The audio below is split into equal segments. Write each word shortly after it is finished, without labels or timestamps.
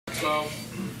Sloan.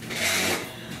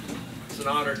 It's an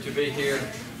honor to be here.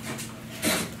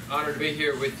 Honor to be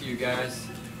here with you guys.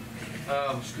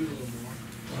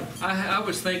 I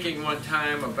was thinking one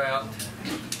time about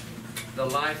the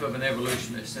life of an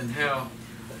evolutionist and how,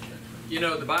 you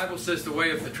know, the Bible says the way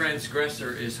of the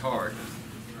transgressor is hard.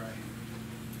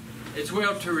 It's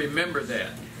well to remember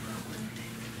that.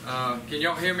 Can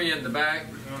y'all hear me in the back?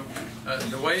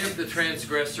 The way of the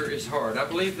transgressor is hard. I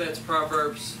believe that's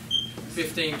Proverbs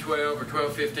 15:12 or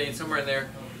 12:15, somewhere in there.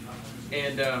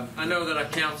 And I know that I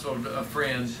counseled a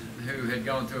friend who had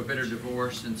gone through a bitter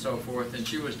divorce and so forth, and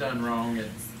she was done wrong,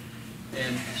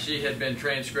 and she had been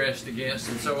transgressed against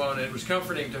and so on. And it was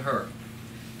comforting to her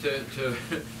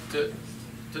to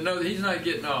know that he's not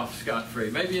getting off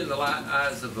scot-free. Maybe in the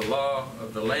eyes of the law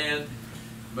of the land,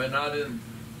 but not in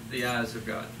the eyes of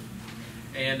God.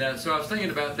 And so I was thinking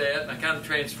about that, and I kind of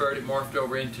transferred it, morphed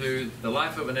over into the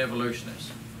life of an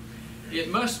evolutionist. It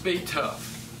must be tough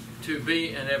to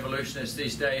be an evolutionist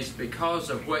these days because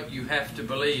of what you have to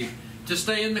believe to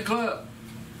stay in the club.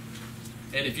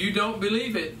 And if you don't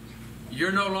believe it,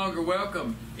 you're no longer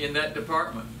welcome in that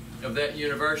department of that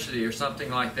university or something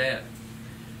like that.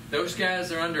 Those guys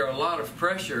are under a lot of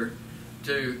pressure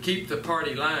to keep the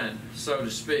party line, so to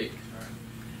speak.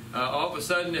 All of a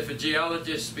sudden, if a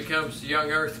geologist becomes a young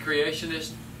earth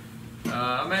creationist,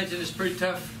 I imagine it's pretty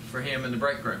tough for him in the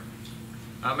break room.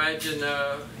 I imagine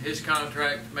his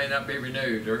contract may not be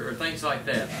renewed or things like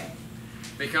that.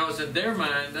 Because in their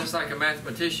mind, that's like a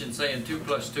mathematician saying 2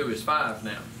 + 2 is 5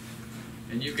 now.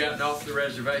 And you've gotten off the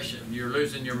reservation, you're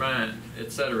losing your mind,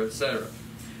 etc., etc.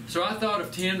 So I thought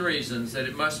of 10 reasons that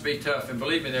it must be tough, and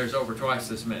believe me, there's over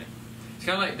twice as many. It's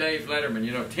kind of like Dave Letterman,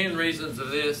 you know, 10 reasons of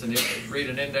this, and he'll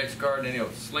read an index card and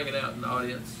he'll sling it out in the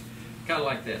audience. Kind of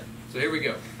like that. So here we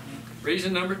go.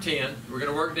 Reason number 10, we're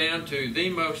going to work down to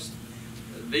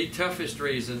the toughest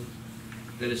reason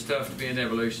that it's tough to be an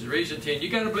evolutionist. Reason 10, you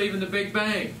got to believe in the Big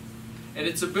Bang and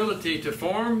its ability to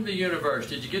form the universe.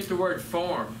 Did you get the word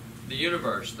form? The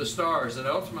universe, the stars, and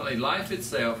ultimately life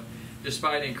itself,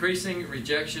 despite increasing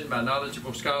rejection by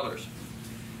knowledgeable scholars.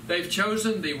 They've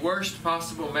chosen the worst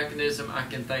possible mechanism I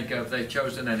can think of. They've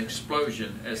chosen an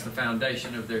explosion as the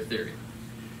foundation of their theory.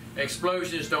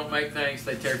 Explosions don't make things,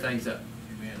 they tear things up.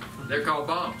 Amen. They're called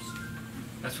bombs.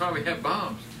 That's why we have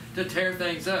bombs, to tear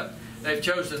things up. They've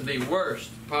chosen the worst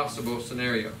possible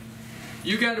scenario.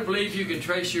 You got to believe you can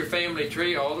trace your family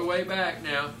tree all the way back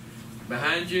now,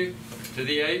 behind you, to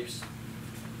the apes,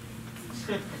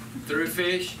 through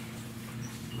fish,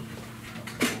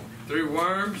 through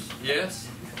worms, yes,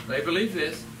 they believe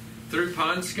this, through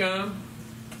pond scum,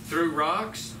 through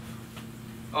rocks,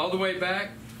 all the way back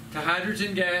to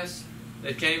hydrogen gas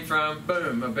that came from,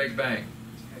 boom, a Big Bang.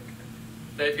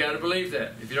 They've got to believe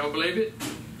that. If you don't believe it,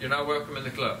 you're not welcome in the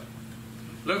club.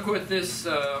 Look what this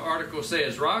article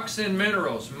says. Rocks and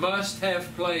minerals must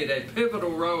have played a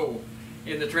pivotal role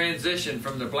in the transition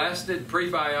from the blasted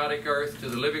prebiotic earth to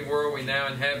the living world we now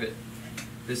inhabit.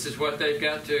 This is what they've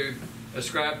got to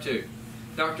ascribe to.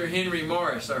 Dr. Henry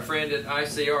Morris, our friend at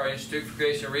ICR, Institute for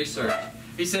Creation Research,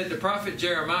 he said the prophet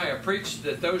Jeremiah preached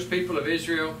that those people of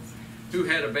Israel who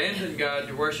had abandoned God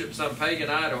to worship some pagan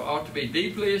idol ought to be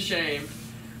deeply ashamed,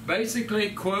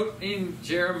 basically quoting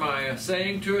Jeremiah,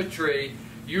 saying to a tree,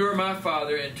 "You are my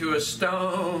father," and to a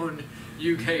stone,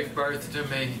 "You gave birth to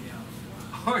me."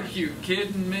 Are you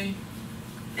kidding me?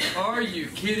 Are you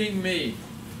kidding me?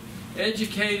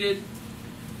 Educated,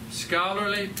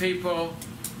 scholarly people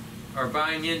are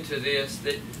buying into this,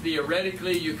 that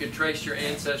theoretically you could trace your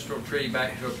ancestral tree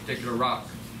back to a particular rock,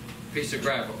 piece of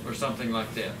gravel, or something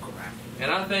like that.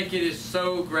 And I think it is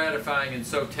so gratifying and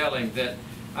so telling that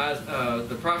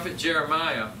the prophet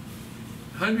Jeremiah,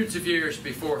 hundreds of years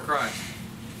before Christ,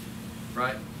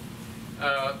 right?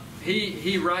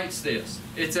 He writes this.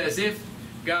 It's as if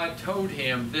God told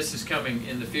him, this is coming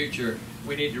in the future,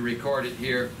 we need to record it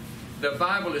here. The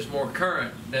Bible is more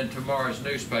current than tomorrow's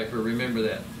newspaper, remember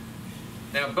that.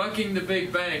 Now, bucking the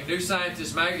Big Bang, New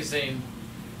Scientist magazine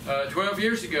 12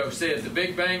 years ago said the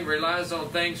Big Bang relies on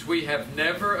things we have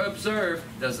never observed.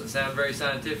 Doesn't sound very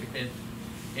scientific.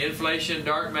 Inflation,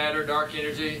 dark matter, dark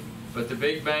energy, but the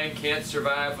Big Bang can't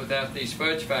survive without these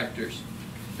fudge factors.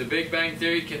 The Big Bang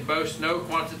Theory can boast no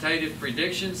quantitative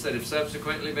predictions that have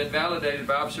subsequently been validated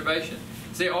by observation.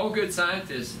 See, all good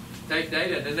scientists take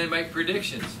data and then they make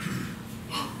predictions.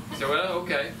 So, well,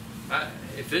 okay,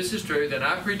 if this is true, then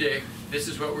I predict this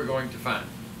is what we're going to find.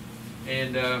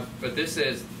 And but this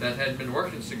says that hadn't been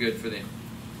working so good for them.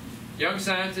 Young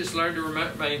scientists learn to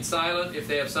remain silent if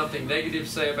they have something negative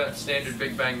to say about the standard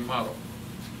Big Bang model.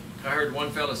 I heard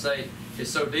one fellow say,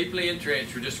 is so deeply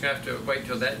entrenched, we're just going to have to wait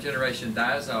till that generation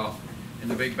dies off, and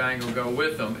the Big Bang will go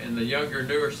with them, and the younger,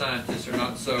 newer scientists are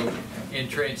not so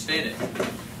entrenched in it.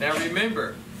 Now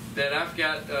remember that I've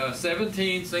got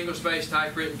 17 single-space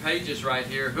typewritten pages right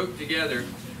here hooked together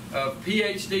of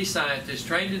PhD scientists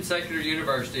trained in secular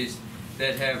universities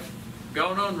that have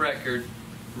gone on record,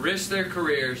 risked their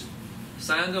careers,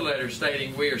 signed a letter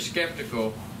stating we are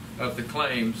skeptical of the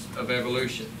claims of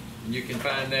evolution. And you can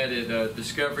find that at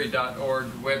discovery.org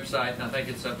website, and I think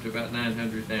it's up to about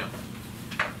 900 now.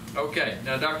 Okay,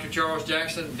 now Dr. Charles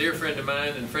Jackson, dear friend of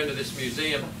mine and friend of this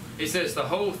museum, he says the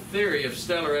whole theory of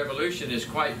stellar evolution is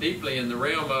quite deeply in the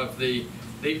realm of the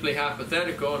deeply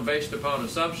hypothetical and based upon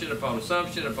assumption, upon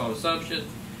assumption, upon assumption.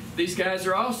 These guys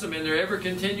are awesome in their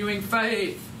ever-continuing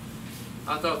faith.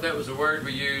 I thought that was a word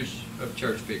we use of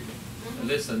church people.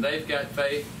 Listen, they've got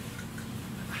faith.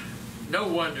 No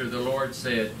wonder the Lord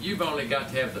said, you've only got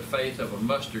to have the faith of a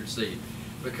mustard seed,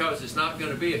 because it's not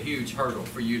going to be a huge hurdle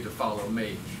for you to follow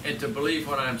me and to believe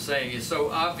what I'm saying is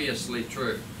so obviously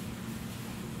true.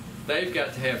 They've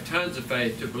got to have tons of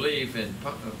faith to believe in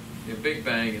Big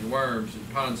Bang and worms and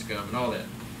pond scum and all that,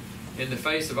 in the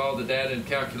face of all the data and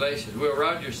calculations. Will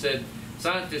Rogers said,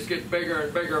 scientists get bigger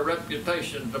and bigger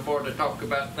reputation the more they talk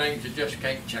about things you just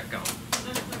can't check on.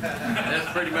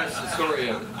 That's pretty much the story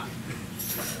of it.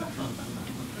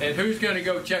 And who's going to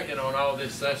go checking on all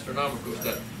this astronomical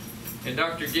stuff? And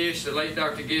Dr. Gish, the late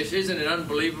Dr. Gish, isn't it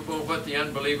unbelievable what the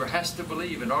unbeliever has to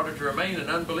believe in order to remain an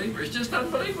unbeliever? It's just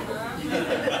unbelievable.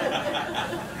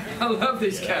 I love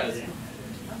these guys.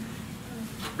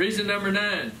 Reason number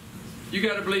 9. You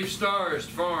got to believe stars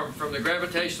form from the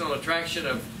gravitational attraction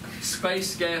of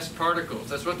space gas particles.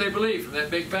 That's what they believe from that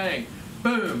Big Bang.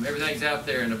 Boom, everything's out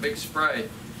there in a big spray.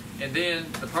 And then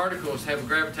the particles have a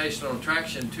gravitational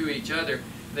attraction to each other.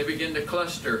 They begin to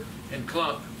cluster and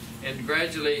clump. And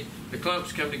gradually the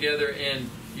clumps come together and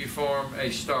you form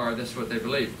a star. That's what they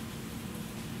believe.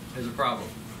 There's a problem.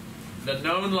 The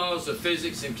known laws of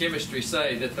physics and chemistry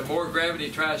say that the more gravity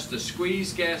tries to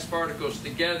squeeze gas particles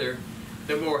together,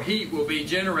 the more heat will be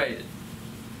generated,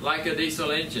 like a diesel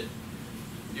engine.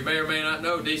 You may or may not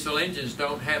know diesel engines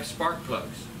don't have spark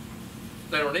plugs.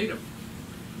 They don't need them.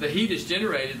 The heat is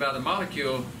generated by the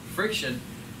molecule friction.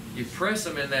 You press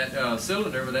them in that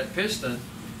cylinder with that piston,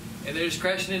 and they're just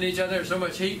crashing into each other. There's so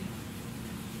much heat.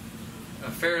 A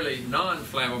fairly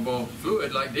non-flammable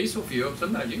fluid like diesel fuel,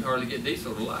 sometimes you can hardly get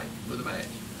diesel to light with a match.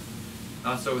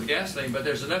 Not so with gasoline, but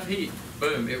there's enough heat,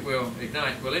 boom, it will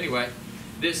ignite. Well, anyway,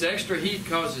 this extra heat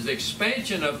causes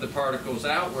expansion of the particles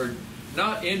outward,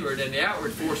 not inward, and the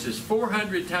outward force is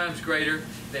 400 times greater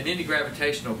than any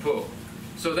gravitational pull.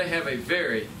 So they have a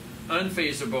very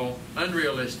unfeasible,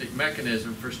 unrealistic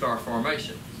mechanism for star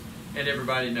formation. And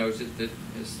everybody knows it that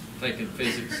has taken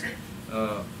physics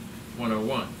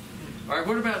 101. All right,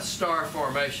 what about star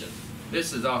formation?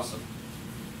 This is awesome.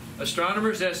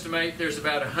 Astronomers estimate there's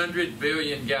about 100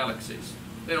 billion galaxies.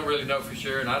 They don't really know for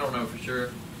sure, and I don't know for sure.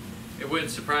 It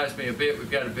wouldn't surprise me a bit.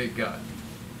 We've got a big God.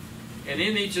 And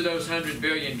in each of those 100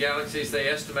 billion galaxies, they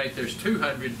estimate there's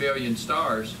 200 billion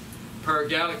stars per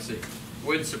galaxy.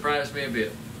 Wouldn't surprise me a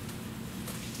bit.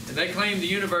 And they claim the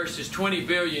universe is 20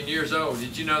 billion years old.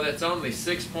 Did you know that's only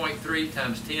 6.3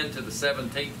 times 10 to the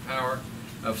 17th power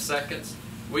of seconds?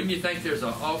 Wouldn't you think there's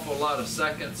an awful lot of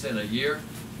seconds in a year?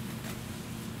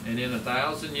 And in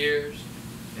 1,000 years?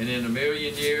 And in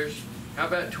 1,000,000 years? How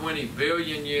about 20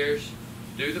 billion years?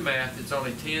 Do the math. It's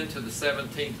only 10 to the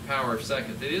 17th power of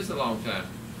seconds. It is a long time.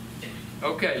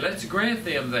 Okay, let's grant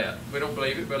them that. We don't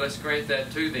believe it, but let's grant that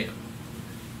to them.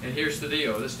 And here's the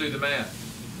deal. Let's do the math.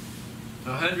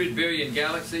 100 billion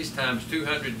galaxies times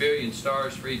 200 billion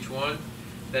stars for each one.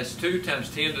 That's 2 times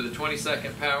 10 to the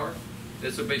 22nd power.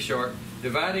 This will be short.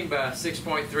 Dividing by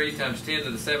 6.3 times 10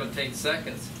 to the 17th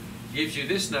seconds gives you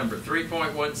this number,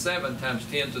 3.17 times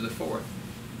 10 to the 4th.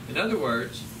 In other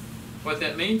words, what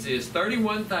that means is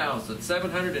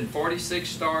 31,746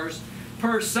 stars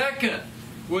per second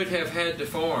would have had to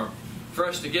form for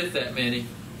us to get that many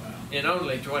in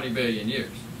only 20 billion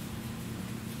years.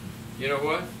 You know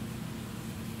what?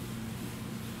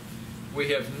 We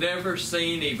have never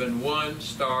seen even one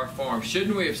star form.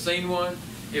 Shouldn't we have seen one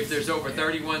if there's over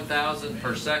 31,000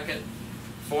 per second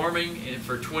forming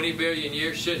for 20 billion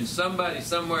years? Shouldn't somebody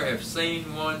somewhere have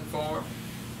seen one form?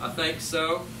 I think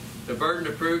so. The burden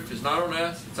of proof is not on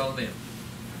us, it's on them.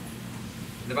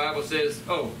 The Bible says,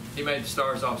 oh, He made the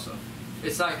stars also.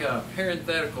 It's like a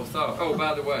parenthetical thought. Oh,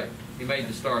 by the way, He made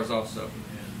the stars also.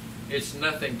 It's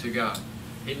nothing to God.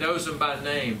 He knows them by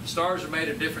name. The stars are made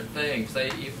of different things. They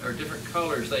are different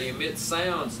colors. They emit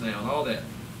sounds now and all that.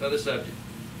 Another subject.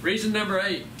 Reason number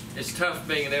 8, it's tough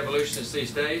being an evolutionist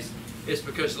these days. It's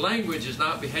because language is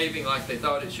not behaving like they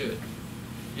thought it should.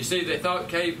 You see, they thought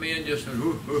cavemen just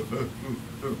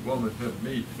woman,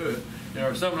 meat,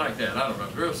 or something like that. I don't know.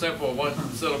 Real simple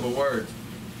one-syllable words.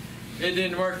 It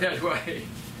didn't work that way.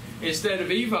 Instead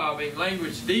of evolving,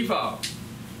 language devolved.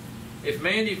 If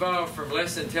man evolved from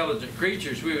less intelligent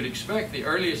creatures, we would expect the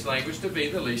earliest language to be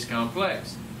the least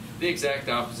complex. The exact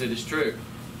opposite is true.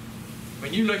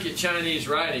 When you look at Chinese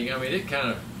writing, I mean, it kind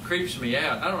of creeps me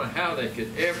out. I don't know how they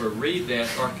could ever read that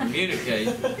or communicate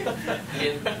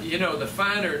in, you know, the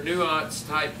finer nuance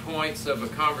type points of a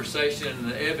conversation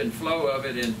and the ebb and flow of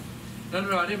it. And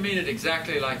no, I didn't mean it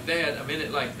exactly like that. I meant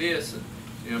it like this. And,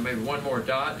 you know, maybe one more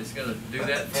dot is going to do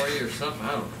that for you or something.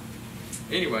 I don't know.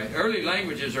 Anyway, early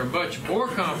languages are much more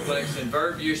complex in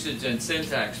verb usage and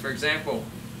syntax. For example,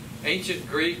 ancient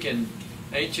Greek and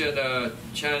ancient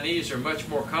Chinese are much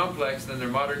more complex than their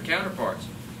modern counterparts.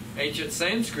 Ancient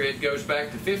Sanskrit goes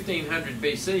back to 1500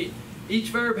 BC. Each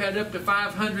verb had up to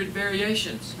 500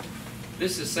 variations.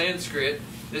 This is Sanskrit.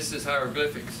 This is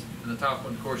hieroglyphics. And the top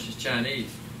one, of course, is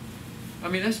Chinese. I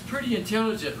mean, that's pretty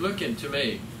intelligent looking to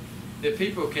me, that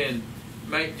people can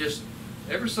make just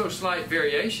ever so slight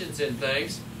variations in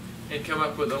things and come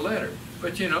up with a letter.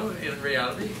 But, you know, in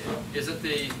reality, isn't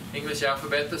the English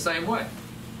alphabet the same way?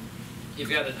 You've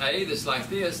got an A that's like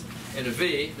this and a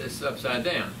V that's upside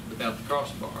down without the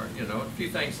crossbar, you know, a few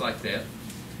things like that.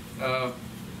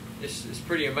 It's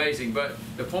pretty amazing. But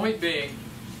the point being,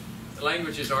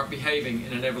 languages aren't behaving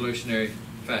in an evolutionary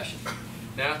fashion.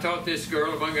 Now, I taught this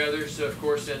girl, among others, of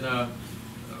course, in about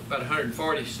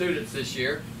 140 students this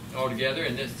year altogether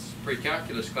in this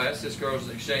pre-calculus class. This girl's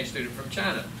an exchange student from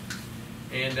China.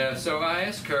 And so I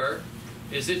asked her,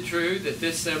 is it true that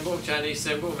this symbol, Chinese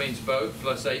symbol, means boat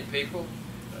plus 8 people?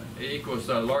 It equals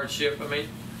a large ship, I mean.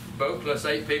 Boat plus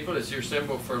 8 people is your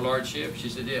symbol for a large ship? She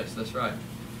said, yes, that's right.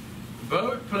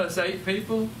 Boat plus 8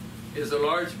 people is a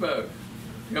large boat.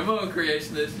 Come on,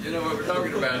 creationists, you know what we're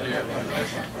talking about here.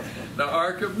 The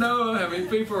Ark of Noah, how many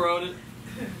people are on it?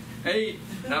 8.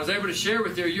 And I was able to share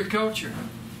with her, your culture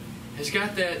has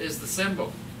got that as the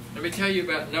symbol. Let me tell you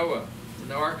about Noah and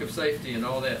the Ark of Safety and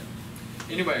all that.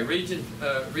 Anyway, reason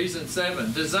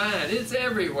 7, design. It's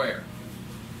everywhere.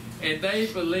 And they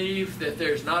believe that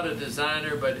there's not a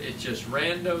designer, but it's just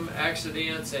random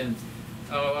accidents. And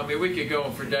I mean, we could go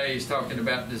on for days talking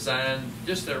about design.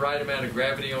 Just the right amount of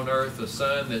gravity on Earth, a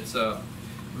sun that's a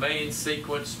main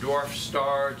sequence dwarf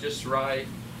star, just right.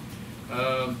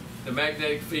 The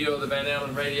magnetic field, the Van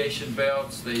Allen radiation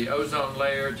belts, the ozone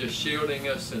layer just shielding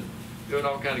us and doing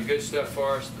all kind of good stuff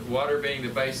for us. The water being the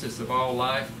basis of all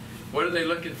life. What are they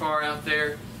looking for out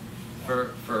there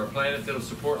for a planet that'll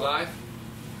support life?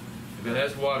 If it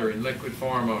has water in liquid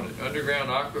form on it. Underground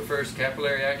aquifers,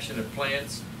 capillary action of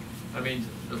plants. I mean,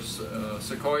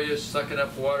 sequoias sucking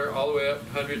up water all the way up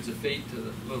hundreds of feet to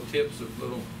the little tips of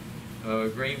little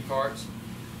green parts.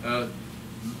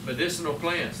 Medicinal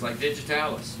plants like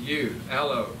digitalis, yew,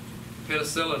 aloe,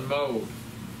 penicillin mold.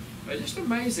 Just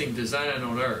amazing design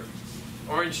on Earth.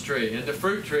 Orange tree and the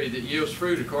fruit tree that yields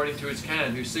fruit according to its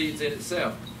kind, whose seeds in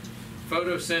itself.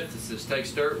 Photosynthesis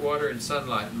takes dirt, water, and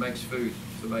sunlight and makes food.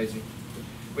 It's amazing.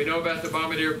 We know about the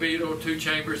bombardier beetle, 2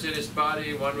 chambers in its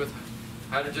body, one with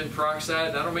hydrogen peroxide,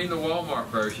 and I don't mean the Walmart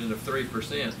version of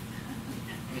 3%.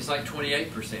 It's like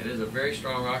 28%. It's a very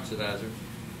strong oxidizer.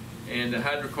 And the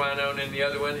hydroquinone in the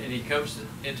other one, and he comes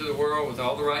into the world with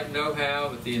all the right know-how,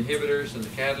 with the inhibitors and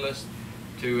the catalyst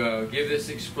to give this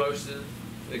explosion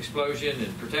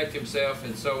and protect himself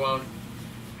and so on.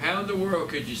 How in the world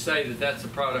could you say that that's a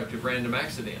product of random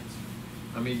accidents?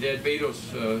 I mean, dead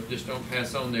beetles just don't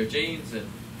pass on their genes, and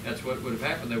that's what would have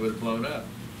happened. They would have blown up.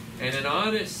 And an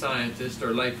honest scientist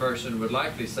or layperson would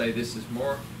likely say this is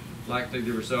more likely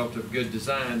the result of good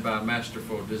design by a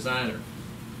masterful designer.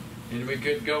 And we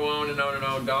could go on and on and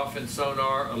on. Dolphin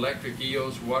sonar, electric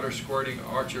eels, water squirting,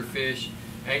 archer fish,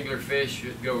 angler fish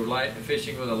go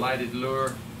fishing with a lighted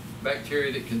lure,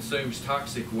 bacteria that consumes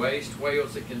toxic waste,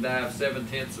 whales that can dive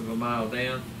 7/10 of a mile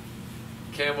down,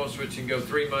 camels which can go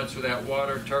 3 months without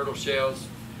water, turtle shells,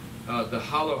 the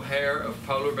hollow hair of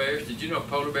polar bears. Did you know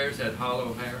polar bears had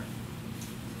hollow hair?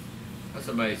 That's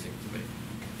amazing to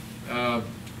me.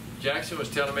 Jackson was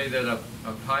telling me that a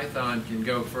python can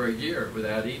go for a year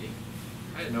without eating.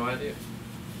 I had no idea.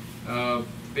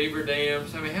 Beaver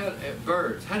dams. I mean,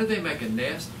 birds. How do they make a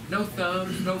nest? No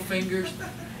thumbs, no fingers.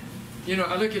 You know,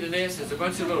 I look at a nest, there's a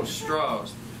bunch of little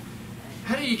straws.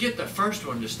 How do you get the first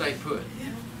one to stay put?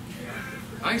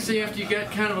 I can see after you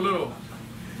got kind of a little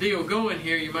deal going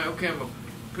here, you might, okay, I'm going to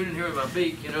put it in here with my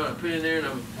beak, you know, I put it in there and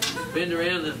I'm bend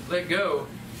around and let go.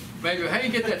 Maybe, how you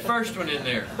get that first one in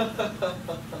there?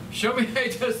 Show me how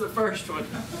he does the first one.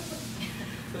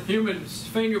 Humans,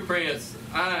 fingerprints,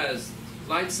 eyes,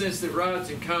 light-sensitive rods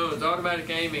and cones, automatic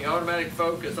aiming, automatic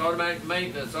focus, automatic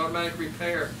maintenance, automatic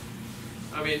repair.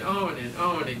 I mean, on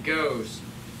it goes.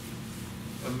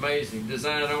 Amazing.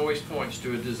 Design always points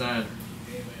to a designer.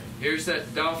 Here's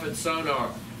that dolphin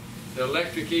sonar. The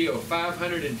electric eel,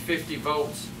 550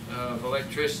 volts of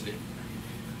electricity.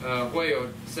 Whale,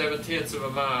 7/10 of a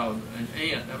mile. An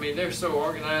ant. I mean, they're so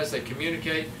organized, they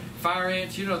communicate. Fire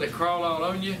ants, you know, they crawl all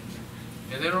on you,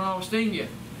 and they don't all sting you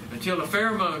until a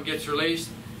pheromone gets released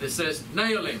that says,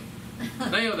 nail him.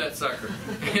 Nail that sucker.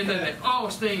 And then they all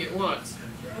sting at once.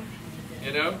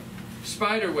 You know?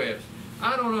 Spider webs.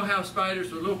 I don't know how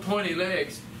spiders with little pointy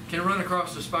legs can run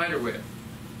across a spider web.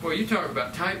 Boy, you talk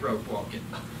about tightrope walking.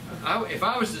 If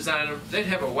I was designing them, they'd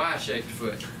have a Y-shaped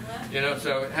foot, you know,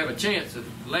 so have a chance of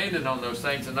landing on those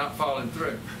things and not falling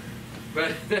through.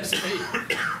 But that's me.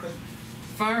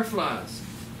 Fireflies.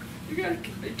 You gotta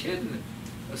be kidding me.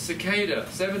 A cicada,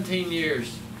 17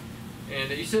 years. And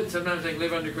you said sometimes they can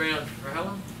live underground for how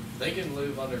long? They can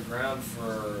live underground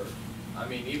for, I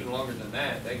mean, even longer than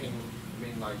that. They can, I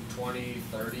mean, like 20,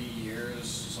 30 years,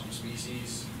 some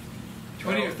species.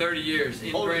 20 or 30 years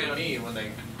in older ground. Than me when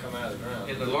they come out of the ground.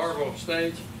 In the larval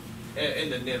stage?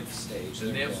 In the nymph stage.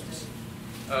 The nymphs.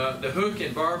 The hook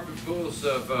and barbules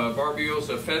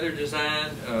of feather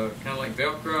design, kind of like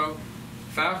Velcro.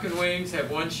 Falcon wings have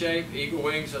one shape, eagle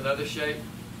wings another shape.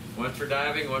 One for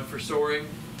diving, one for soaring.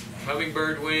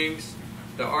 Hummingbird wings.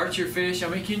 The archer fish, I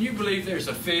mean, can you believe there's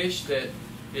a fish that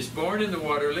is born in the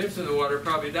water, lives in the water,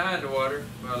 probably die in the water,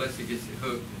 well, unless he gets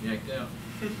hooked and yanked out.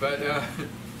 But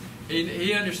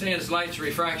he understands light's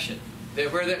refraction.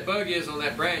 That where that bug is on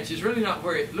that branch is really not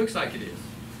where it looks like it is.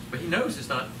 But he knows it's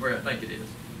not where I think it is.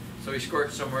 So he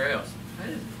squirts somewhere else.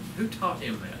 Who taught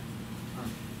him that?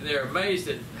 And they're amazed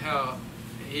at how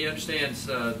he understands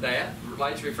that,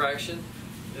 light's refraction,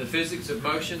 the physics of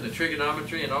motion, the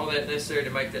trigonometry, and all that necessary to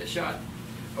make that shot.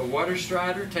 A water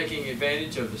strider, taking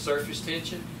advantage of the surface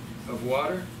tension of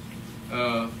water.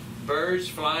 Birds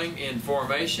flying in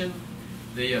formation.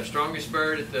 The strongest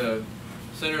bird at the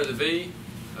center of the V,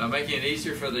 making it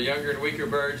easier for the younger and weaker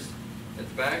birds at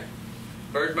the back.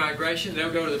 Bird migration,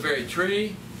 they'll go to the very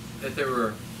tree that they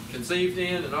were conceived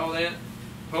in and all that.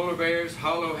 Polar bears,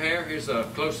 hollow hair, here's a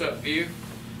close-up view.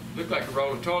 Look like a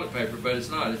roll of toilet paper, but it's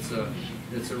not. It's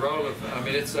a roll of, I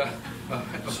mean, it's a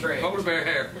polar bear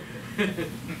hair.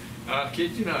 I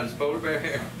kid you not, it's polar bear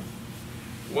hair.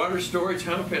 Water storage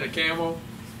hump and a camel.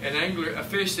 An angler, a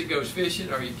fish that goes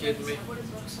fishing, are you kidding me? What does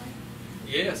it look like?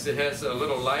 Yes, it has a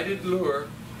little lighted lure,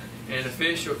 and a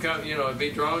fish will come, you know, and be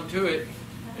drawn to it.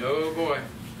 Oh boy,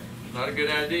 not a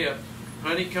good idea.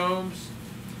 Honeycombs,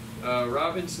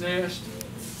 robin's nest.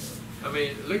 I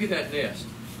mean, look at that nest.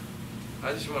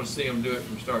 I just want to see them do it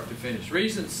from start to finish.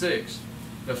 Reason 6,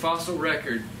 the fossil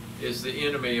record is the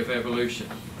enemy of evolution.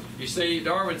 You see,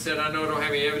 Darwin said, I know I don't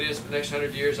have any evidence, but the next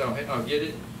 100 years I'll get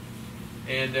it.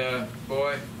 And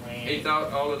boy, he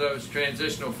thought all of those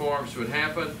transitional forms would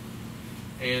happen.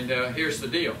 And here's the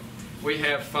deal. We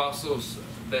have fossils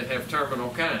that have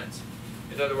terminal kinds.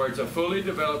 In other words, a fully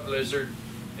developed lizard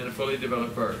and a fully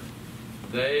developed bird.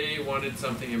 They wanted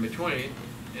something in between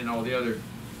and all the other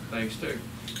things too.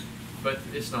 But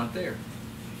it's not there.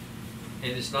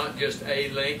 And it's not just a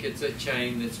link, it's a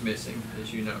chain that's missing,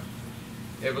 as you know.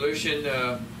 Evolution,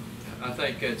 I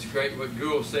think it's great what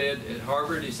Gould said at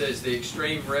Harvard. He says the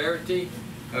extreme rarity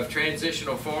of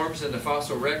transitional forms in the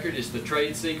fossil record is the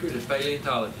trade secret of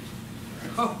paleontology.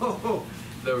 Oh,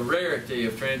 the rarity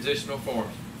of transitional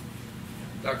forms.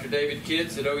 Dr. David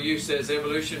Kitts at OU says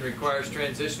evolution requires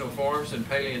transitional forms and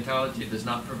paleontology does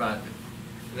not provide them.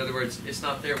 In other words, it's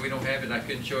not there, we don't have it, I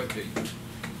couldn't show it to you.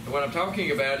 And what I'm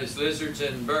talking about is lizards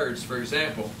and birds, for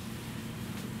example.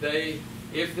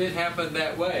 If it happened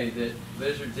that way, that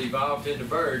lizards evolved into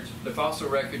birds, the fossil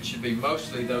record should be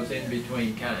mostly those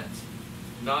in-between kinds,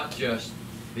 not just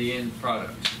the end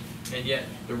products. And yet,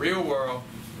 the real world,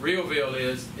 realville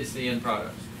is, it's the end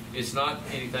products. It's not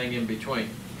anything in between.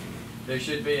 There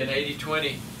should be an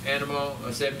 80-20 animal, a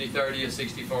 70-30, a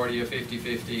 60-40, a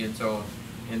 50-50, and so on,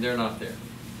 and they're not there.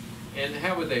 And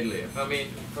how would they live? I mean,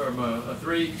 from a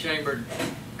 3-chambered,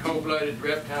 cold-blooded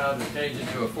reptile that changed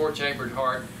into a 4-chambered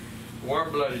heart,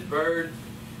 warm-blooded bird,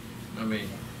 I mean,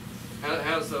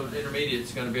 how's those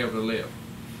intermediates going to be able to live?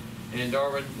 And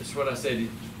Darwin, that's what I said,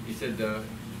 he said the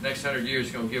next 100 years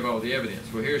is going to give all the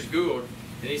evidence. Well, here's Gould,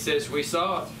 and he says, we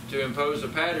sought to impose a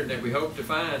pattern that we hope to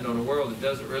find on a world that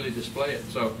doesn't really display it.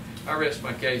 So I rest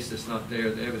my case, it's not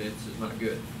there, the evidence is not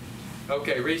good.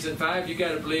 Okay, reason 5, you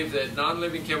got to believe that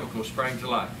non-living chemicals sprang to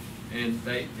life. And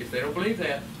if they don't believe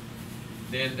that,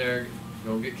 then they're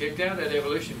going to get kicked out of that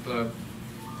evolution club.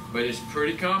 But it's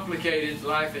pretty complicated.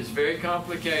 Life is very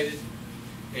complicated.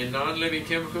 And non-living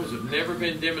chemicals have never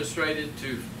been demonstrated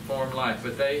to form life.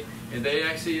 But they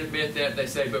actually admit that. They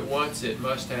say, but once it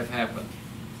must have happened.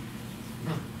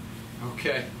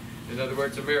 Okay. In other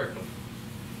words, a miracle.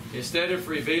 Instead of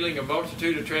revealing a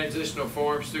multitude of transitional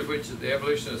forms through which the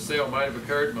evolution of the cell might have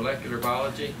occurred, molecular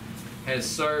biology has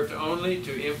served only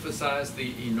to emphasize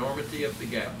the enormity of the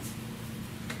gap.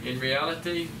 In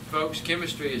reality, folks,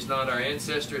 chemistry is not our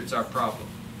ancestor, it's our problem.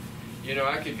 You know,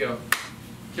 I could go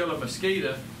kill a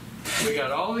mosquito. We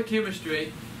got all the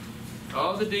chemistry,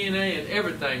 all the DNA and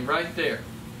everything right there.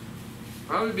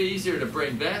 Probably be easier to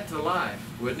bring that to life,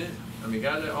 wouldn't it? I mean,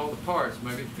 got all the parts.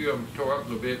 Maybe a few of them tore up a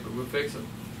little bit, but we'll fix them.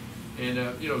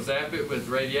 And, you know, zap it with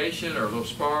radiation or a little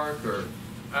spark or,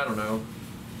 I don't know,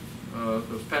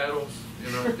 those paddles,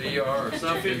 you know, DR or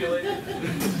something.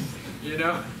 You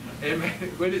know, and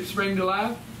would it spring to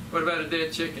life? What about a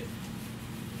dead chicken?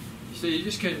 You see, you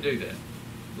just couldn't do that.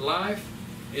 Life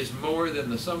is more than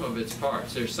the sum of its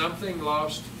parts. There's something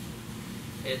lost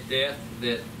at death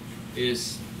that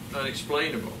is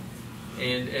unexplainable.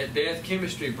 And at death,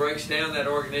 chemistry breaks down that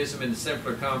organism into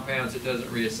simpler compounds. It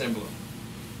doesn't reassemble them.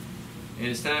 And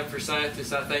it's time for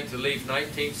scientists, I think, to leave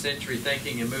 19th century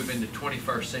thinking and move into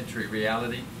 21st century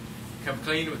reality. Come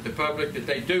clean with the public that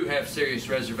they do have serious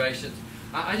reservations.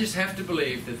 I just have to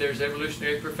believe that there's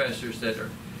evolutionary professors that are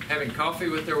having coffee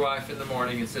with their wife in the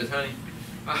morning and says, honey,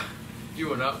 you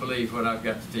will not believe what I've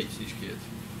got to teach these kids.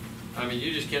 I mean,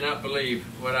 you just cannot believe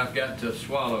what I've got to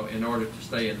swallow in order to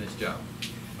stay in this job.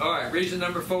 All right, reason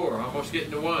number 4, almost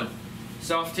getting to 1.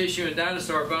 Soft tissue in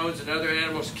dinosaur bones and other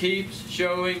animals keeps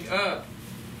showing up.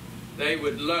 They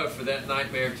would love for that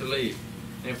nightmare to leave.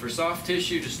 And for soft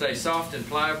tissue to stay soft and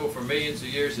pliable for millions of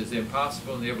years is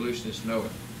impossible, and the evolutionists know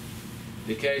it.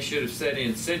 Decay should have set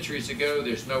in centuries ago.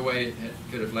 There's no way it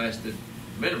could have lasted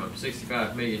minimum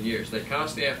 65 million years. They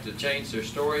constantly have to change their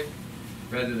story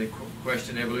rather than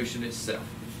question evolution itself.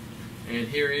 And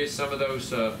here is some of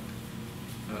those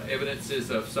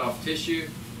evidences of soft tissue.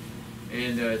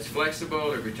 And it's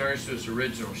flexible. It returns to its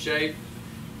original shape.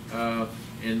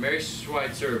 And Mary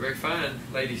Schweitzer, a very fine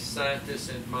lady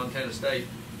scientist in Montana State,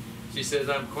 she says,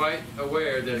 I'm quite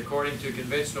aware that according to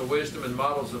conventional wisdom and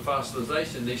models of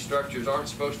fossilization, these structures aren't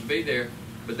supposed to be there,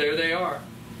 but there they are.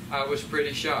 I was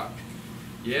pretty shocked.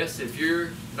 Yes, if you're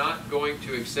not going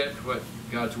to accept what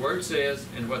God's Word says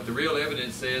and what the real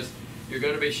evidence says, you're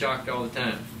going to be shocked all the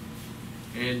time.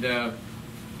 And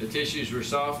the tissues were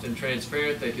soft and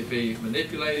transparent. They could be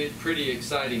manipulated. Pretty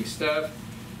exciting stuff.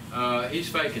 He's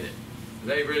faking it.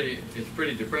 It's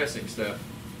pretty depressing stuff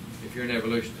if you're an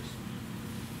evolutionist.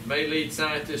 May lead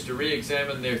scientists to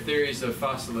re-examine their theories of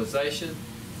fossilization.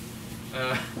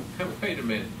 Wait a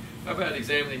minute. How about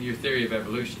examining your theory of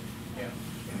evolution? Yeah.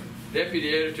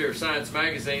 Deputy editor of Science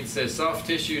magazine says soft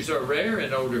tissues are rare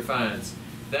in older finds.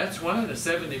 That's why in a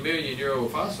 70 million year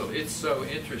old fossil, it's so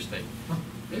interesting.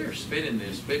 They're spinning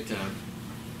this big time.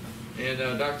 And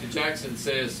Dr. Jackson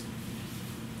says,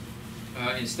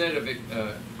 instead of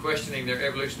questioning their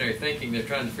evolutionary thinking, they're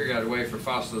trying to figure out a way for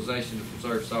fossilization to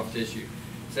preserve soft tissue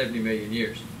 70 million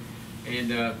years.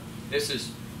 And this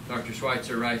is Dr.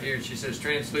 Schweitzer right here, and she says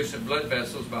translucent blood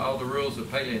vessels, by all the rules of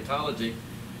paleontology,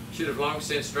 should have long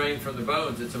since drained from the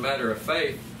bones. It's a matter of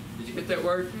faith. Did you get that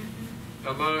word?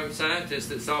 Among scientists,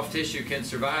 that soft tissue can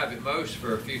survive at most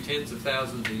for a few tens of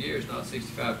thousands of years, not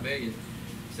 65 million,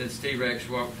 since T-Rex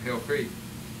walked Hell Creek.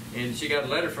 And she got a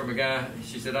letter from a guy.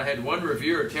 She said, I had one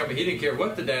reviewer tell me he didn't care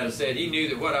what the data said. He knew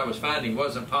that what I was finding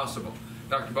wasn't possible.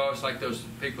 Dr. Ball, it's like those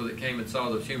people that came and saw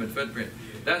those human footprints.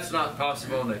 That's not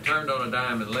possible, and they turned on a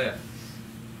dime and left.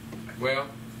 Well,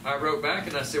 I wrote back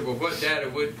and I said, well, what data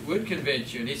would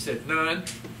convince you? And he said, none.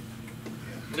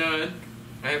 None.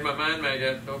 I have my mind made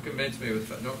up. Don't convince me with,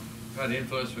 don't try to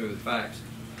influence me with facts.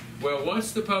 Well,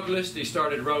 once the publicity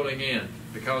started rolling in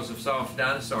because of soft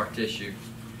dinosaur tissue,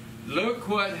 look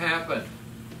what happened.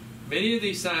 Many of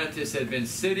these scientists had been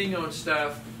sitting on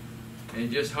stuff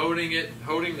and just holding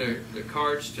the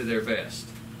cards to their vest.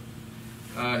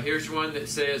 Here's one that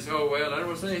says, oh, well, I don't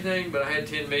want to say anything, but I had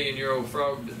 10 million year old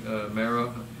frog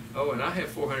marrow. Oh, and I have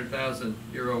 400,000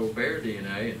 year old bear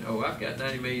DNA. And oh, I've got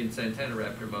 90 million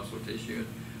Santana-raptor muscle tissue. And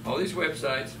all these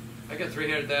websites, I got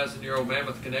 300,000 year old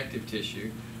mammoth connective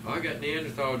tissue. Oh, I got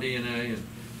Neanderthal DNA. And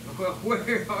well,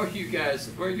 where are you guys?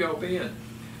 Where y'all been?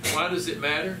 Why does it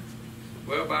matter?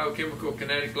 Well, biochemical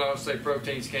kinetic laws say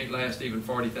proteins can't last even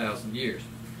 40,000 years.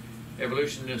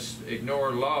 evolutionists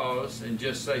ignore laws and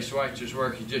just say Schweitzer's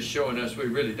work is just showing us we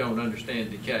really don't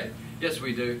understand decay. Yes,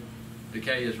 we do.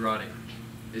 Decay is rotting.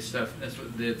 It's stuff, that's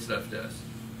what dead stuff does.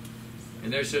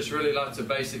 And there's just really lots of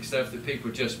basic stuff that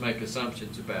people just make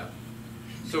assumptions about.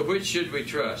 So which should we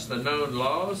trust? The known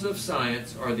laws of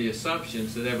science or the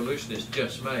assumptions that evolutionists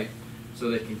just make so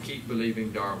they can keep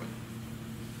believing Darwin?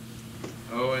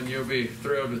 Oh, and you'll be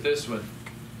thrilled with this one.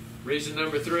 Reason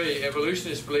number 3,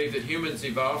 evolutionists believe that humans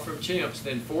evolved from chimps,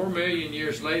 then 4 million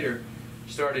years later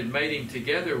started mating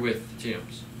together with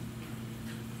chimps.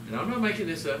 And I'm not making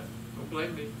this up, don't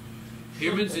blame me.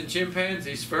 Humans and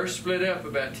chimpanzees first split up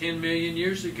about 10 million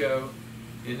years ago.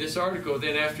 In this article,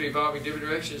 then after evolving different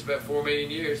directions about 4 million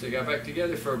years, they got back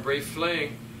together for a brief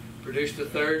fling, produced a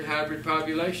third hybrid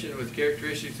population with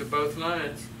characteristics of both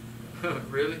lines.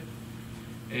 Really?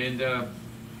 And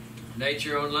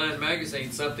Nature Online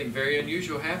magazine, something very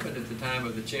unusual happened at the time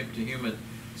of the chimp to human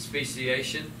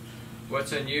speciation.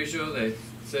 What's unusual? It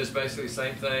says basically the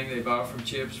same thing. They evolved from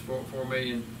chimps 4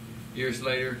 million years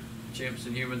later, chimps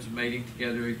and humans mating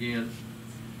together again.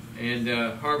 And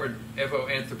Harvard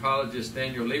evo-anthropologist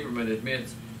Daniel Lieberman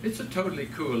admits it's a totally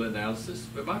cool analysis,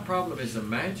 but my problem is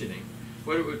imagining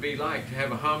what it would be like to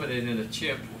have a hominid and a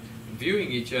chimp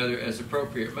viewing each other as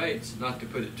appropriate mates, not to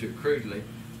put it too crudely.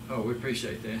 Oh, we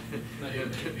appreciate that.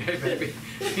 Hey, baby.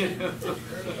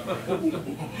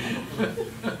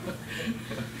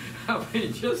 I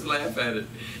mean, just laugh at it.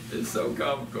 It's so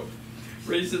comical.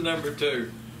 Reason number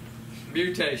 2,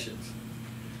 mutations.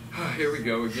 Oh, here we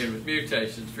go again with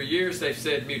mutations. For years they've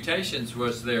said mutations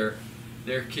was their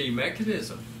key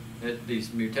mechanism. That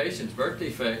these mutations, birth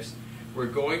defects, were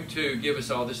going to give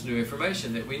us all this new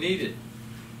information that we needed.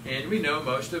 And we know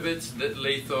most of it's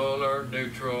lethal or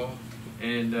neutral.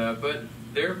 And but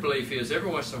their belief is every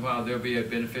once in a while there'll be a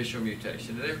beneficial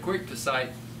mutation. And they're quick to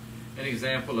cite an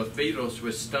example of beetles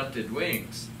with stunted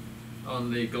wings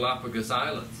on the Galapagos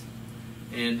Islands.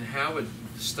 And how would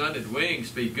stunted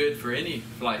wings be good for any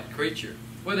flight creature?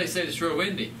 Well, they said it's real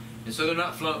windy, and so they're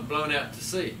not blown out to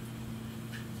sea.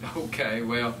 Okay,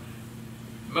 well,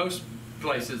 most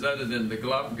places other than the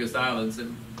Galapagos Islands,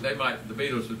 and the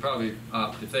beetles would probably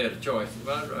opt, if they had a choice,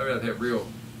 I'd rather have real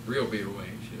beetle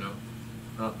wings, you know,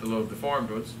 not the little deformed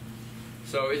ones.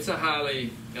 So it's a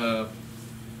highly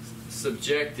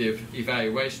subjective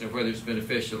evaluation of whether it's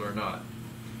beneficial or not.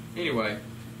 Anyway,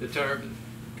 the term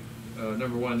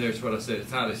number 1 there is what I said,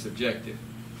 it's highly subjective.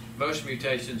 Most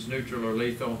mutations neutral or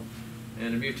lethal,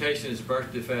 and a mutation is a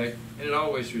birth defect, and it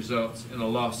always results in a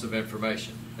loss of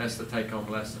information. That's the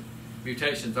take-home lesson.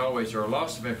 Mutations always are a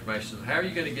loss of information. How are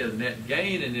you going to get a net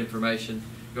gain in information,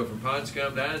 go from pond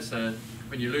scum to Einstein,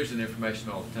 when you're losing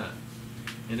information all the time?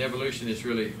 And evolution is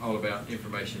really all about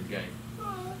information gain.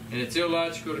 And it's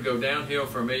illogical to go downhill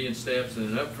for 1 million steps and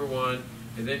then up for 1,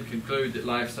 and then conclude that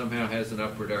life somehow has an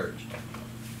upward urge.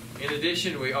 In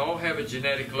addition, we all have a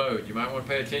genetic load. You might want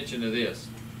to pay attention to this.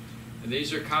 And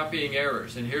these are copying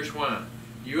errors, and here's why.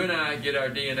 You and I get our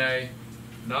DNA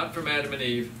not from Adam and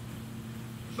Eve,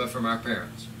 but from our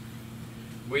parents.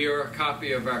 We are a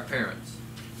copy of our parents,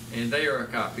 and they are a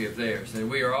copy of theirs. And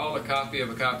we are all a copy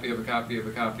of a copy of a copy of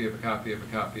a copy of a copy of a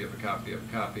copy of a copy of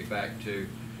a copy back to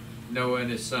Noah and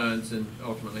his sons, and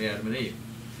ultimately Adam and Eve.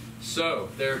 So,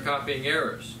 they're copying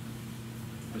errors,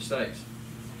 mistakes.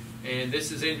 And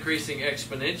this is increasing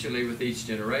exponentially with each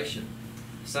generation.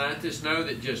 Scientists know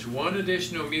that just 1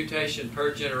 additional mutation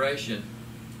per generation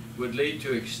would lead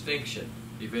to extinction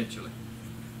eventually.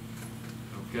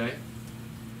 Okay?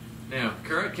 Now,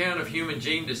 current count of human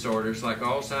gene disorders like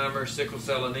Alzheimer's, sickle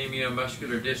cell anemia,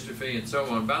 muscular dystrophy, and so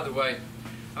on. By the way,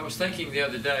 I was thinking the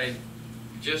other day,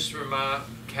 just from my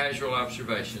casual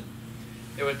observation,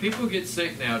 that when people get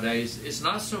sick nowadays, it's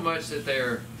not so much that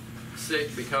they're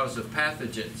sick because of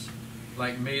pathogens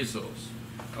like measles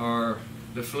or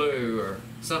the flu or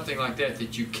something like that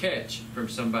that you catch from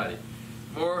somebody.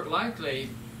 More likely,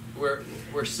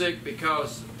 we're sick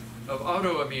because of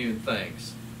autoimmune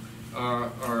things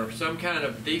or some kind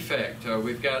of defect. Or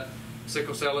we've got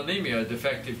sickle cell anemia, a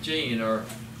defective gene, or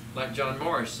like John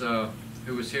Morris,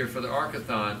 who was here for the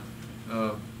Arcathon,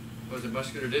 was it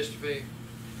muscular dystrophy?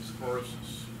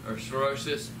 Sclerosis. Or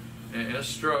sclerosis, and a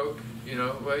stroke. You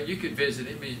know, well, you could visit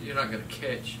him. You're not going to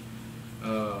catch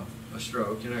a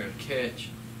stroke. You're not going to catch,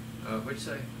 what'd you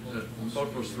say?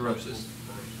 Multiple sclerosis.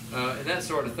 And that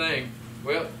sort of thing.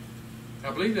 Well, I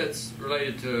believe that's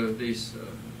related to these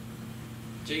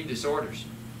gene disorders.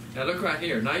 Now look right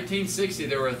here. 1960,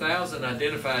 there were 1,000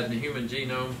 identified in the human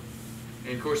genome.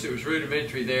 And of course, it was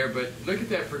rudimentary there. But look at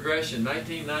that progression.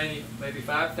 1990, maybe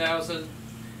 5,000.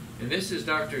 And this is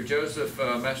Dr. Joseph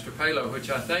Mastropalo,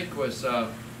 which I think was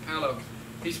Paolo,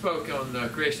 he spoke on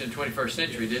creation in the 21st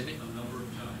century, didn't he?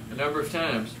 A number of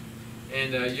times.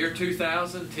 And year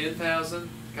 2000, 10,000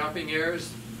 copying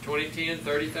errors, 2010,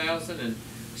 30,000, and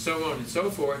so on and so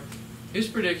forth. His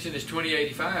prediction is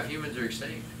 2085, humans are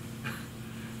extinct.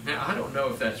 Now, I don't know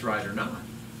if that's right or not.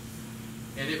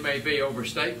 And it may be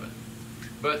overstatement.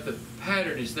 But the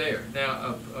pattern is there.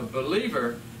 Now, a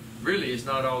believer really is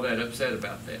not all that upset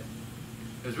about that,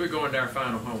 because we're going to our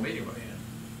final home anyway,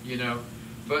 you know.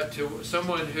 But to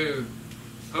someone who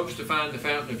hopes to find the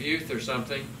fountain of youth or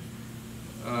something,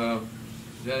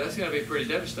 that's going to be pretty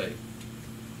devastating.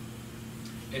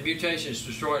 And mutations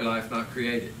destroy life, not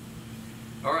create it.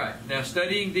 All right, now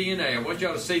studying DNA, I want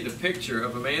y'all to see the picture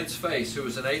of a man's face who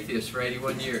was an atheist for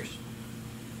 81 years.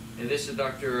 And this is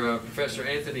Professor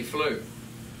Anthony Flew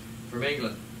from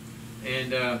England.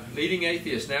 And leading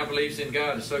atheist, now believes in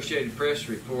God, Associated Press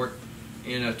report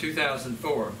in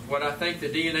 2004. What I think the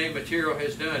DNA material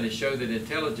has done is show that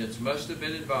intelligence must have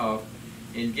been involved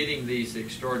in getting these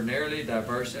extraordinarily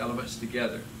diverse elements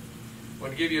together. I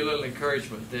want to give you a little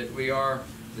encouragement that we are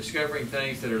discovering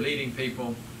things that are leading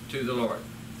people to the Lord.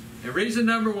 And reason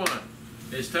number one,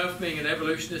 it's tough being an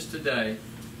evolutionist today,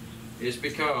 is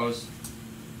because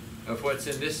of what's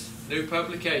in this new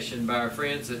publication by our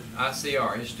friends at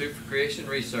ICR, Institute for Creation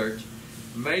Research.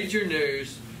 Major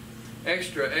news,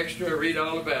 extra, read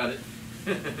all about it.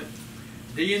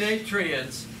 DNA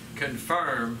trends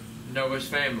confirm Noah's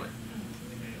family.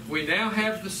 We now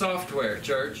have the software,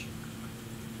 church,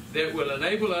 that will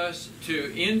enable us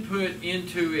to input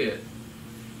into it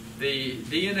the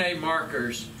DNA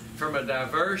markers from a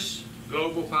diverse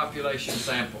global population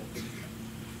sample.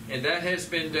 And that has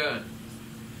been done.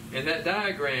 And that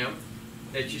diagram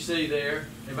that you see there,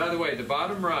 and by the way, the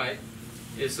bottom right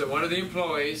is one of the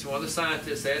employees, one of the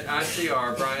scientists at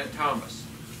ICR, Brian Thomas.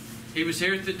 He was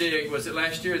here at the dig, was it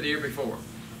last year or the year before?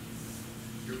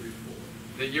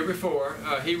 The year before,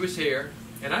 he was here,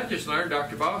 and I just learned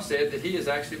Dr. Ball said that he has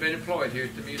actually been employed here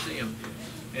at the museum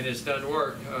and has done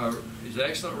work. He's an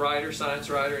excellent writer, science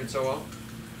writer, and so on.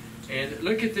 And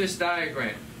look at this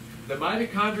diagram. The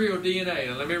mitochondrial DNA,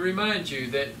 and let me remind you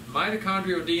that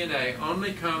mitochondrial DNA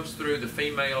only comes through the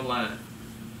female line.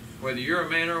 Whether you're a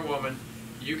man or a woman,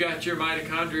 you got your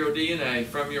mitochondrial DNA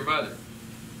from your mother.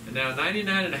 And now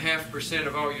 99.5%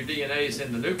 of all your DNA is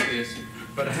in the nucleus,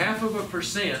 but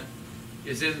 0.5%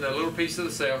 is in the little piece of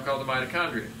the cell called the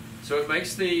mitochondria. So it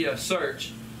makes the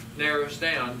search narrows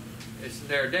down. It's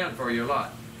narrowed down for you a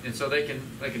lot, and so they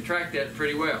can track that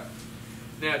pretty well.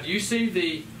 Now, do you see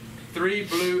the 3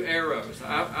 blue arrows?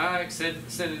 I sent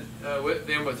them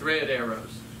with red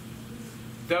arrows.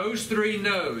 Those 3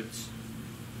 nodes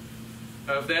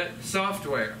of that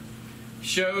software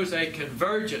shows a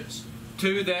convergence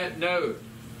to that node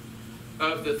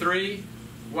of the 3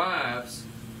 wives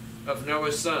of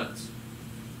Noah's sons.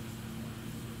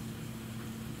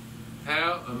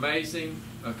 How amazing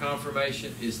a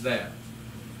confirmation is that?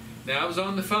 Now, I was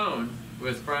on the phone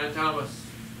with Brian Thomas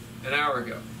an hour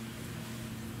ago,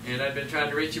 and I'd been trying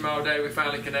to reach him all day. We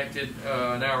finally connected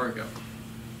an hour ago.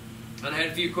 And I had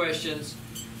a few questions,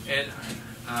 and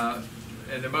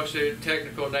they're mostly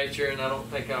technical nature, and I don't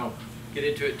think I'll get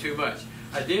into it too much.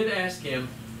 I did ask him,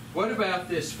 what about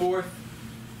this 4th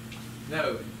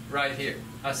node right here?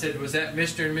 I said, was that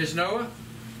Mr. and Ms. Noah?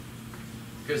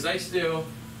 Because they still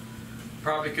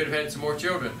probably could have had some more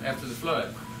children after the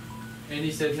flood. And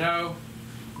he said, no.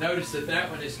 Notice that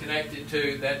that one is connected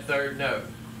to that 3rd node.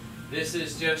 This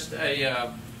is just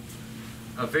a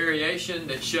variation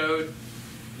that showed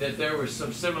that there were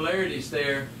some similarities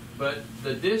there, but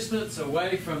the distance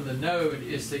away from the node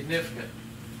is significant.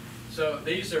 So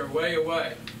these are way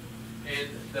away. And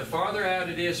the farther out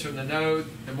it is from the node,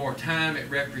 the more time it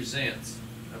represents.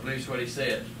 I believe is what he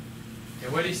said.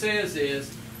 And what he says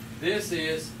is, this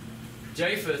is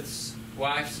Japheth's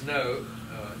wife's node.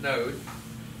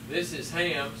 This is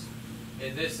Ham's,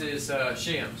 and this is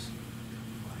Shem's.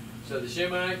 So the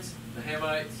Shemites, the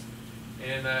Hamites,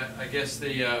 and I guess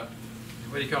the,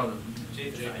 what do you call them?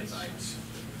 Japhethites.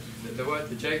 The what?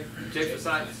 The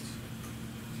Japhethites?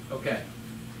 Okay.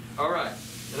 All right.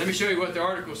 Now let me show you what the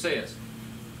article says.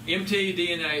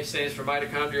 mtDNA stands for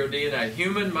mitochondrial DNA.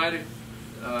 Human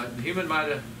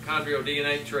mitochondrial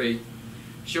DNA tree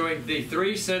showing the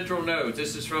 3 central nodes.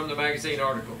 This is from the magazine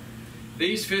article.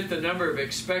 These fit the number of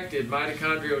expected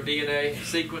mitochondrial DNA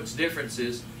sequence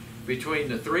differences between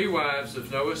the 3 wives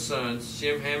of Noah's sons,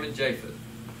 Shem, Ham, and Japheth.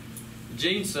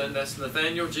 Jeanson, that's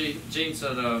Nathaniel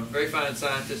Jeanson, a very fine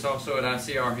scientist also at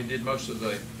ICR who did most of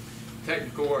the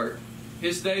technical work.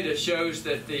 His data shows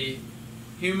that the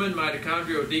human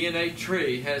mitochondrial DNA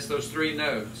tree has those 3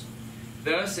 nodes.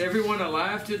 Thus, everyone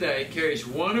alive today carries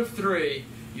one of three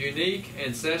unique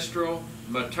ancestral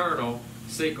maternal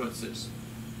sequences.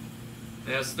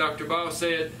 As Dr. Ball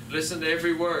said, listen to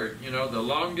every word. You know, the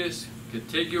longest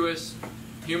contiguous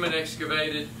human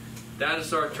excavated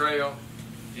dinosaur trail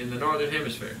in the northern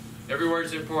hemisphere. Every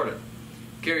word's important.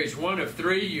 Carries one of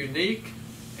three unique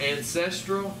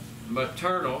ancestral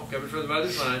maternal, coming from the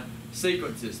mother's line,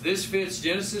 sequences. This fits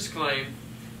Genesis' claim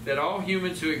that all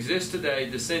humans who exist today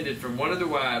descended from one of the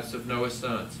wives of Noah's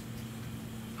sons.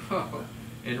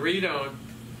 And read on.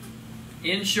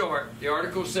 In short, the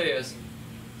article says,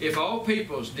 if all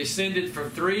peoples descended from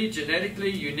three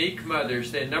genetically unique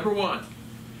mothers, then number one,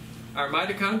 our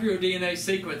mitochondrial DNA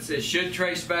sequences should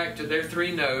trace back to their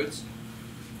three nodes.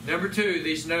 Number two,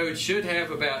 these nodes should have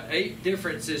about 8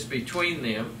 differences between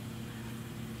them.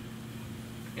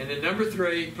 And then number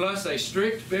three, plus a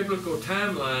strict biblical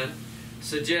timeline,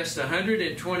 suggests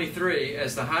 123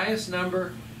 as the highest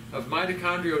number of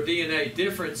mitochondrial DNA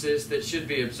differences that should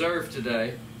be observed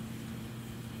today.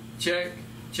 Check,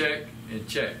 check, and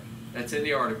check. That's in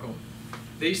the article.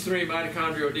 These three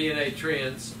mitochondrial DNA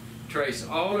trends trace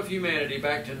all of humanity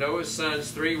back to Noah's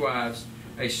son's three wives,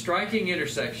 a striking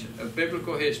intersection of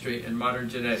biblical history and modern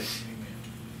genetics.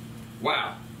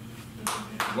 Wow.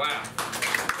 Wow.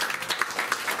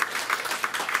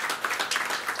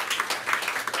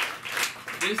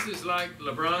 This is like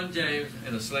LeBron James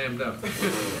and a slam dunk.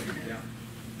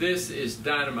 This is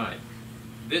dynamite.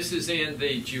 This is in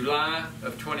the July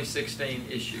of 2016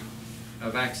 issue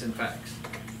of Acts and Facts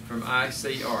from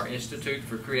ICR, Institute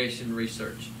for Creation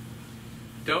Research.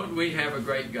 Don't we have a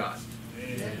great God?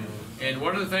 Amen. And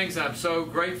one of the things I'm so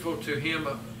grateful to Him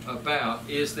about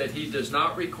is that He does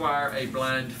not require a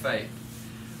blind faith.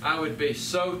 I would be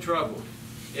so troubled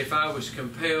if I was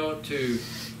compelled to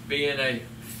be in a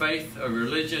faith, a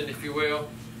religion, if you will,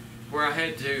 where I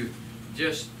had to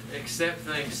just accept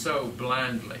things so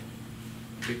blindly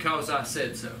because I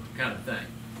said so, kind of thing.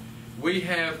 We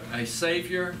have a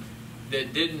Savior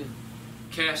that didn't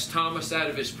cast Thomas out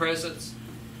of His presence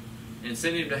and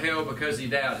send him to hell because he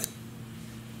doubted.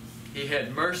 He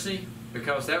had mercy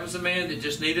because that was a man that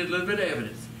just needed a little bit of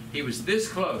evidence. He was this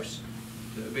close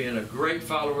to being a great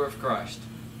follower of Christ.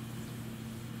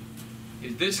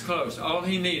 He's this close. All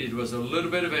he needed was a little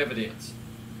bit of evidence.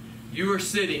 You are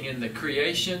sitting in the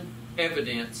Creation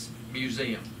Evidence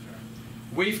Museum.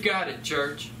 We've got it,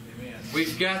 church. Amen.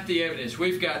 We've got the evidence.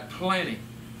 We've got plenty.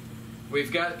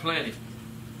 We've got plenty.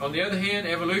 On the other hand,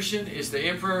 evolution is the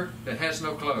emperor that has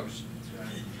no clothes.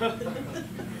 That's right.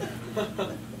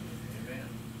 Amen.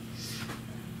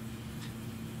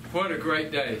 What a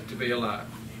great day to be alive.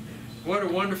 What a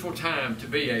wonderful time to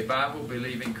be a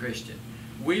Bible-believing Christian.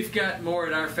 We've got more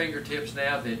at our fingertips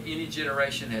now than any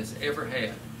generation has ever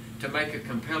had to make a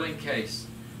compelling case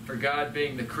for God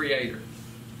being the Creator.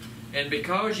 And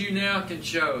because you now can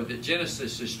show that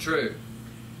Genesis is true,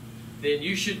 then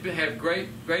you should have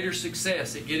greater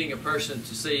success at getting a person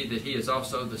to see that He is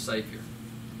also the Savior,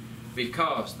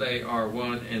 because they are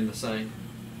one and the same.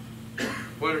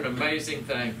 What an amazing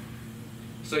thing.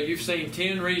 So you've seen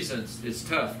 10 reasons it's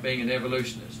tough being an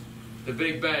evolutionist. The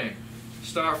Big Bang,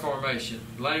 star formation,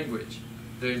 language,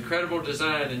 the incredible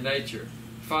design in nature,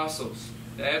 fossils,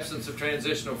 the absence of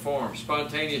transitional form,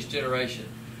 spontaneous generation,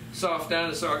 soft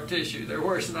dinosaur tissue, their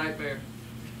worst nightmare,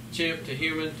 chimp to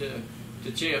human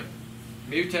to chimp,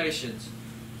 mutations,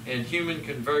 and human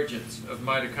convergence of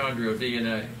mitochondrial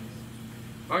DNA.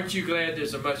 Aren't you glad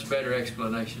there's a much better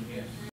explanation? Yes.